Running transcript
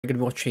We're going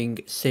to be watching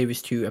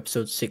Series 2,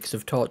 Episode 6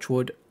 of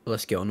Torchwood.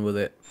 Let's get on with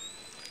it.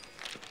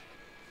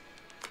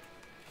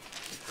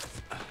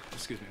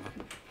 Excuse me,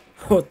 man.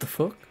 What the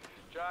fuck?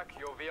 Jack,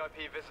 your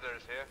VIP visitor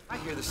is here. I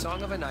hear the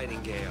song of a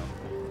nightingale.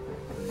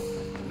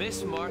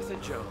 Miss Martha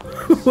Jones.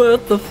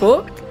 What the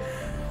fuck?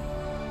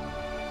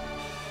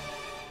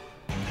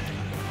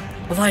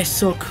 Well, that is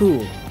so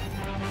cool.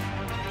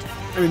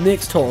 I mean, it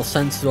makes total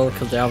sense as well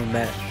because they haven't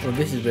met. Well,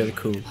 this is really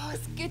cool. Oh,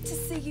 it's good to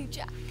see you,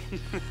 Jack.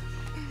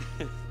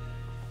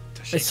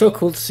 It's so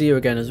cool to see you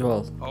again as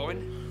well.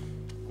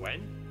 Owen?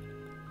 Gwen?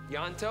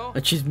 Yanto?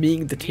 And she's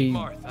meeting the team.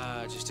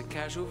 Martha. Just a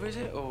casual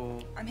visit, or...?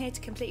 I'm here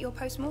to complete your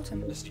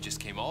post-mortem. You just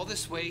came all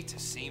this way to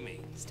see me.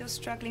 Still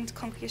struggling to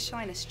conquer your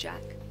shyness,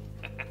 Jack?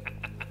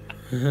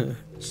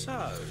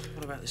 So,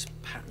 what about this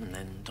pattern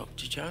then,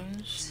 Dr.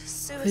 Jones?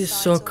 Suicides This is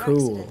so or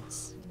cool.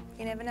 accidents.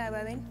 You never know,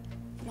 Owen.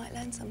 You might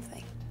learn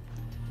something.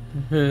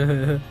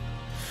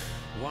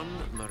 One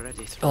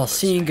Meredith Oh, Roberts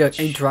seeing her page,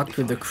 interact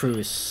with the 45. crew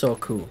is so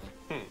cool.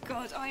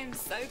 God, I am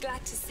so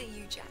glad to see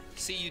you, Jack.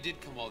 See, you did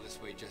come all this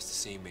way just to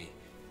see me.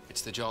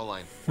 It's the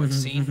jawline. What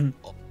scene?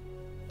 Oh.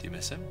 Do you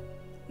miss him?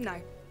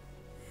 No.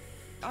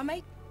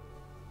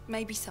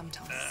 Maybe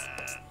sometimes.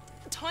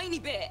 Tiny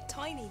bit,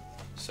 tiny.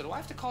 So do I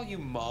have to call you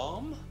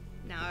Mom?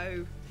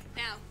 No.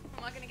 Now,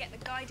 am I going to get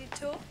the guided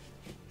tour?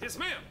 Yes,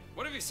 ma'am.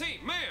 What have you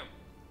seen, ma'am?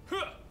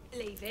 Huh.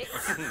 Leave it.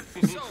 So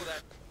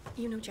that...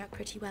 You know Jack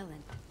pretty well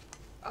then.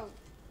 Oh,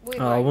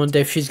 we're Oh, I right. wonder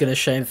if she's going to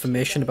share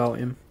information about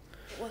him.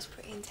 It was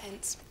pretty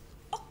intense.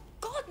 Oh,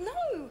 God,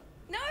 no!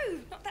 No,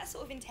 not that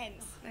sort of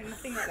intense. No,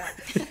 nothing like that.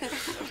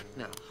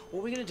 Now,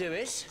 what we're going to do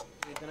is,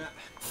 we're going to...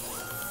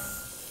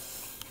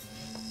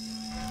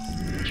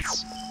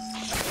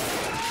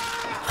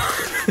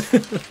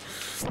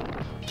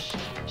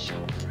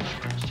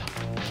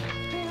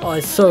 Oh,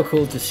 it's so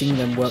cool to see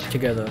them work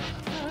together.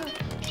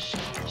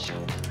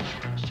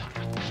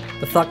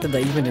 The fact that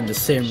they're even in the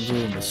same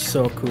room is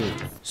so cool.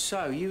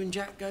 So, you and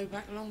Jack go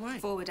back a long way?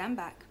 Forward and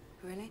back,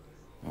 really.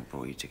 What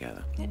brought you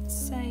together? Let's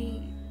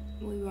say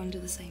we were under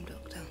the same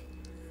doctor.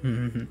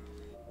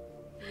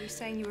 Are you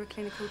saying you were a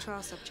clinical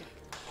trial subject?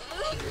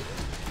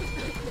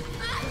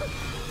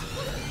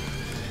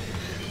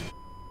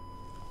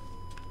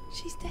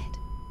 She's dead.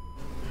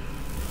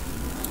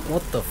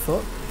 What the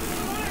fuck?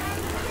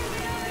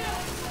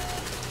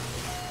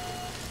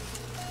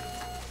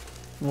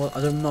 Well,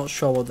 I'm not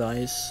sure what that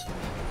is.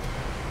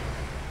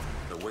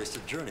 A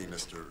wasted journey,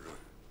 Mr.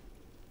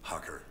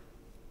 Hawker.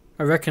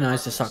 I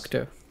recognize this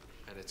actor.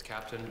 And it's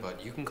Captain,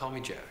 but you can call me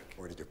Jack.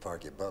 Where did you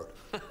park your boat?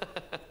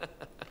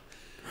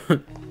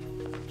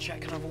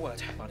 Jack can have a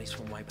word. Buddy's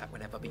from way back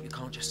whenever, but you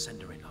can't just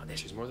send her in like this.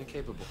 She's more than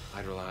capable.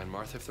 I'd rely on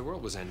Martha if the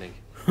world was ending.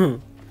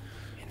 In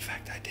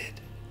fact, I did.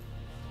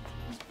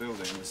 These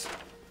buildings,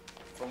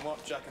 from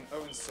what Jack and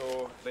Owen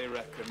saw, they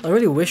reckon... I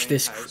really wish the main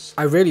this. house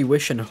I really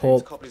wish and contains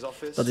hope Copley's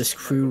office, that this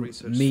medical crew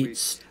research meets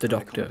suite, the and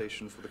doctor.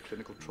 accommodation for the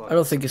clinical trial I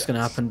don't think it's gonna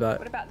subjects. happen, but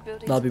What about the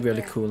buildings that'll be at the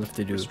really rear? cool if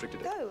they do.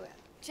 Restricted it. Oh,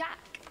 Jack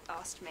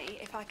asked me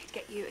if I could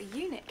get you a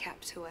unit cap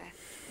to wear.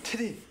 Did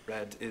he?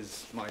 Red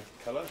is my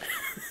colour.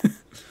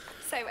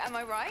 So am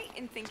I right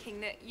in thinking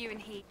that you and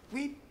he...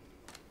 We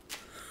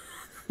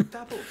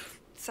dabble.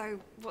 So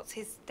what's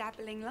his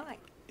dabbling like?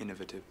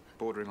 Innovative,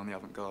 bordering on the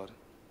avant-garde.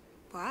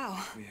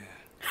 Wow.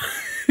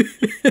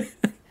 Yeah.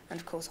 And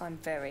of course I'm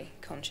very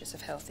conscious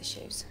of health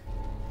issues.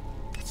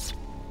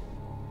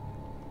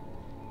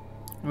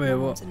 Wait, My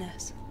what? mum's a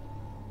nurse.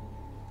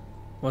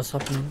 What's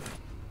happening?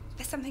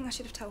 There's something I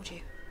should have told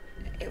you.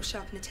 It'll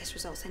sharpen the test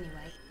results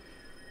anyway.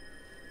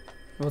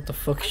 What the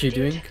fuck is I she did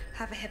doing?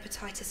 have a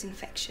hepatitis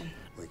infection.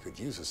 We could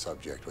use a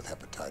subject with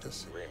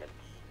hepatitis.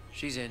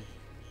 She's in.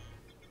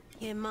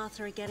 You and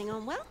Martha are getting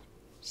on well?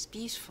 She's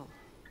beautiful.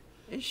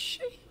 Is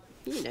she?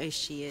 You know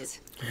she is.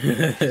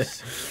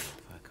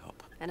 Fuck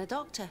up. And a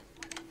doctor.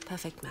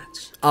 Perfect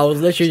match. I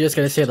was literally just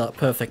gonna say that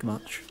perfect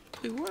match.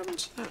 Hey, what happened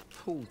to that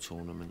pool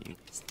tournament you...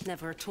 It's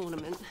never a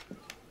tournament.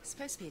 It's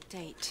supposed to be a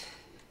date.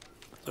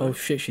 Oh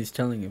shit, she's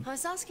telling him. I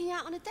was asking you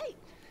out on a date.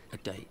 A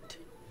date?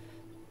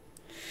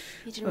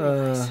 You didn't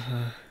realise.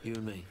 You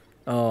and me.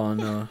 Oh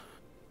no.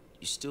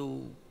 You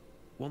still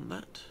want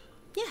that?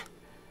 Yeah.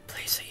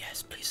 Please say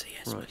yes, please say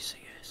yes, Right. please say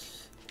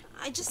yes.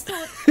 I just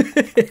thought...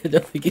 I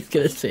don't think he's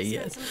gonna say spend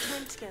yes. some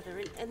time together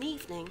in an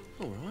evening.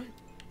 All right.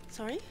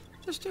 Sorry?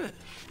 Just do it.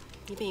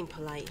 You're being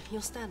polite.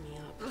 You'll stand me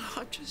up.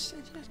 I just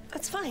said yes.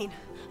 That's fine.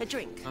 A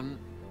drink. I'm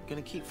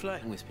gonna keep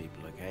flirting with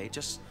people, okay?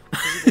 Just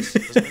because of this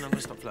doesn't mean I'm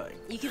gonna stop flirting.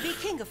 You could be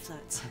king of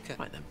flirts. Okay.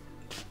 Right then.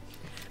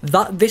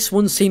 This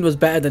one scene was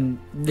better than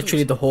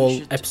literally the We whole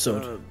should,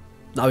 episode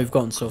that we've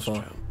gotten so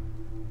far. concentrate.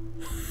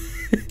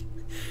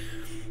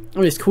 I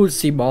mean, it's cool to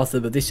see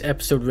Martha, but this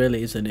episode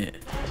really isn't it.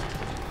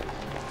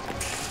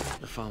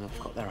 The farm have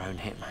got their own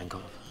hitman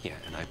gone. Yeah,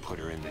 and I put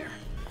her in there.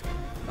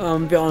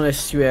 Be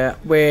honest, yeah,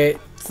 we're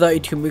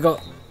 32,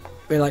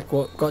 we're like,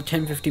 what, got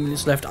 10-15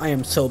 minutes left. I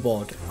am so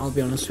bored, I'll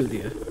be honest with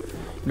you.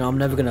 No, I'm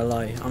never gonna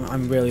lie,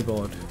 I'm really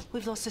bored.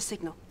 We've lost a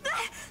signal.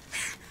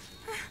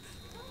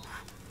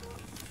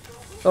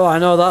 Oh, I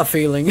know that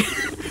feeling.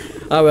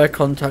 I wear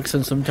contacts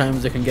and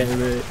sometimes they can get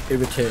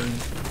irritating.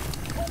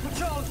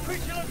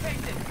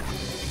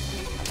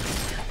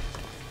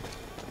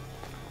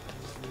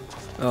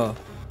 Oh.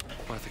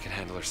 Martha can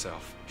handle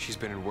herself. She's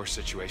been in worse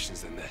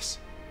situations than this.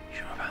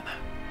 Sure about that?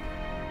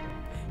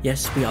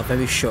 Yes, we are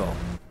very sure.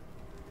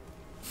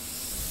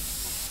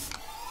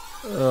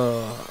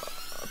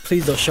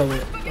 Please don't show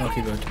it.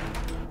 Okay, good.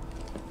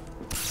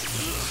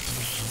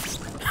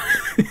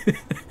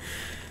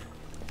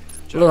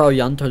 I love how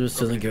Yanto just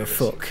doesn't give a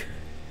fuck.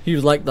 He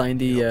was like that in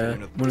the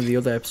one of the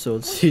other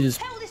episodes. He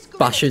just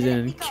bashes in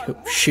and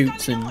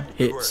shoots and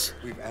hits.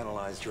 We've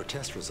analyzed your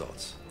test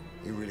results.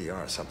 You really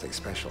are something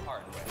special. They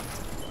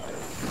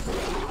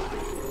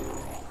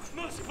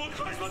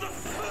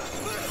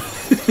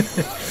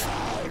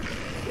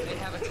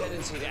have a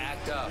tendency to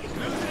act up.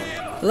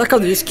 I like how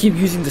they just keep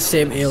using the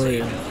same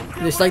alien.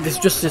 It's like there's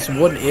just this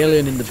one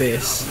alien in the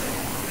base.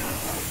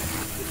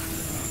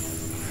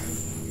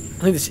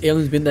 I think this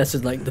alien's been there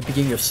since like the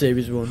beginning of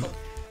series 1.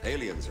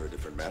 Aliens are a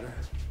different matter.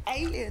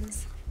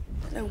 Aliens?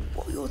 I don't know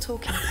what you're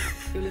talking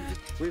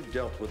about. We've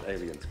dealt with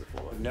aliens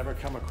before. We've never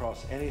come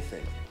across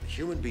anything. A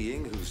human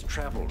being who's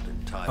traveled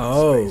in time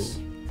and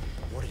space.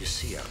 What do you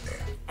see out there?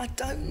 I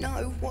don't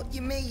know what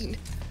you mean.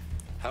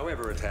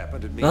 However it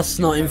happened, it means That's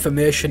not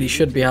information he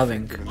should be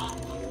having.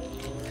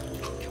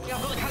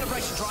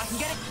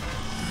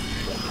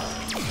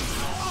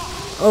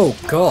 Oh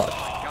god.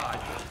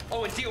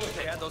 Oh, and deal with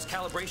it. Had those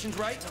calibrations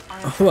right?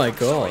 Oh my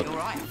god.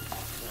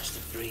 Must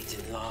have breathed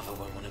in lava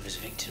when one of his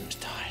victims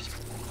died.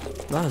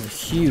 That is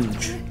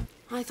huge.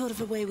 I thought of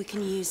a way we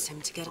can use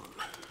him to get him.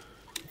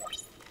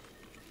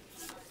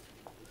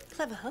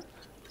 Clever, huh?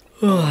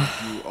 You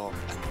are.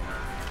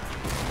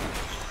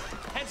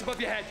 Hands above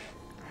your head.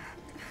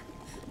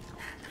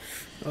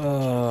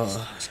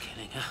 Someone's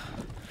killing her.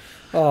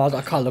 Oh,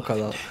 I can't look at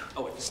that.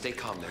 Oh, wait, stay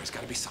calm. There's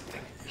got to be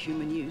something.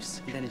 Human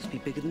use, then it'd be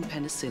bigger than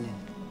penicillin.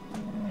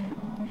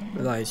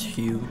 That is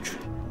huge.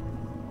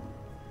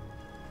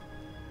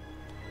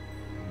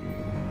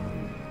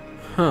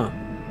 Huh.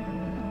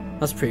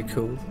 That's pretty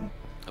cool.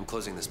 I'm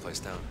closing this place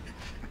down.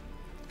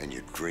 in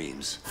your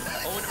dreams.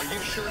 Owen, are you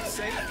sure it's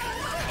safe?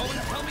 Owen,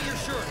 tell me you're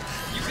sure.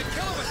 You can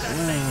kill her with that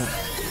thing.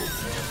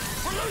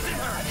 We're losing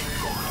her.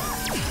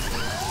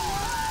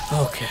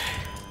 Okay.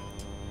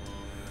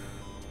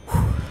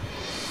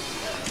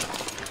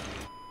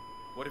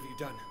 What have you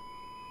done?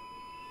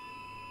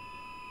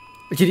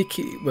 Did he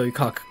kill? Well, you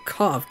can't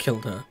have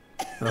killed her.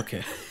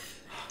 Okay.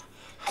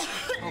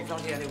 Oh,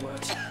 bloody hell, it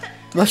works.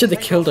 Imagine they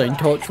killed her in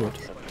Torchwood.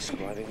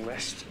 Prescribing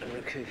rest and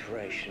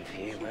recuperation for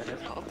you, madam.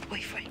 Got a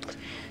boyfriend.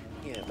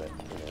 Yeah, but,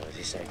 you know, as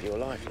he saved your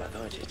life like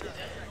I just did.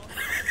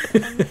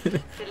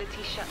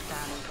 Facility shut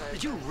down in progress.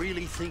 Did you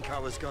really think I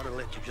was going to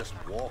let you just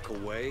walk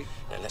away?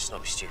 Now, let's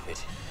not be stupid.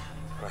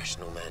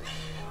 Rational men.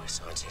 We're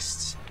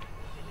scientists.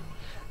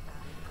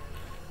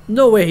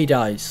 No way he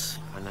dies.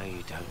 I know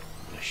you don't.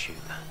 I'm gonna shoot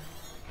that.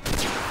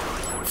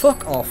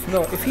 Fuck off.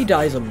 No, if he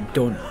dies, I'm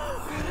done.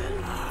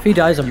 If he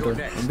dies, I'm done.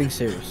 I'm being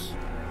serious.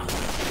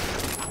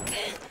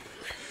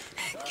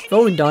 If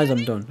Owen dies,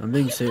 I'm done. I'm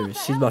being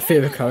serious. He's my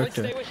favourite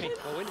character. Stay with me,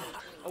 Owen.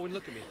 Owen,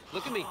 look at me.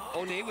 Look at me.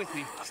 Owen, stay with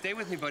me. Stay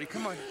with me, buddy.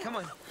 Come on. Come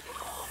on.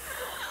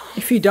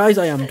 If he dies,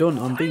 I am done.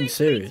 I'm being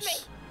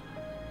serious.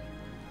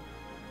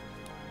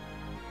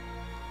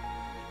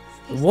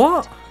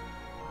 What?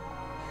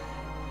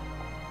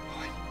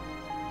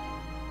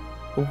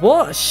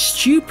 What a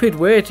stupid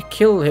way to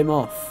kill him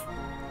off.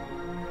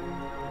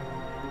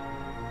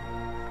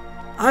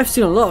 I've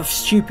seen a lot of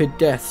stupid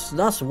deaths.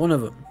 That's one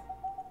of them.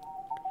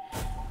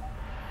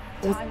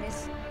 Time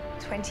is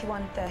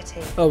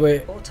 21:30. Oh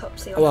wait.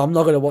 Autopsy. Well, I'm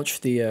not gonna watch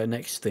the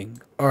next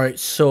thing. Alright,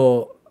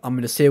 so I'm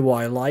gonna say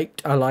what I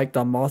liked. I liked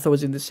that Martha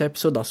was in this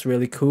episode. That's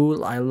really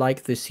cool. I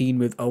liked the scene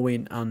with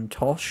Owen and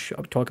Tosh.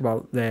 I'll talk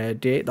about their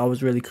date. That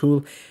was really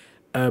cool.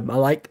 I'll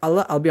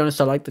be honest,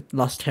 I liked the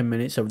last 10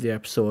 minutes of the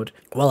episode.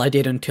 Well, I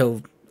did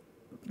until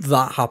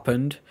that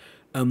happened.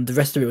 The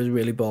rest of it was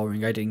really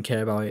boring. I didn't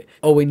care about it.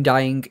 Owen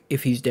dying,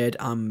 if he's dead,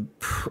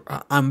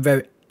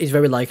 it's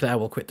very likely I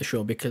will quit the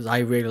show because I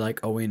really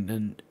like Owen,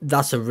 and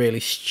that's a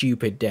really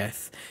stupid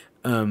death.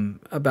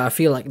 But I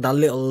feel like that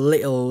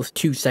little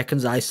 2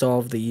 seconds I saw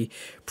of the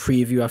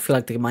preview, I feel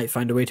like they might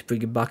find a way to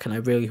bring him back, and I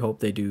really hope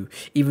they do.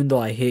 Even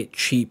though I hate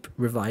cheap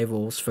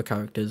revivals for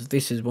characters,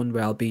 this is one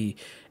where I'll be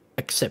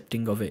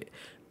accepting of it.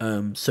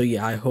 So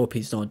yeah, I hope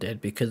he's not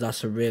dead because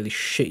that's a really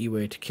shitty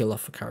way to kill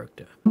off a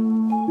character.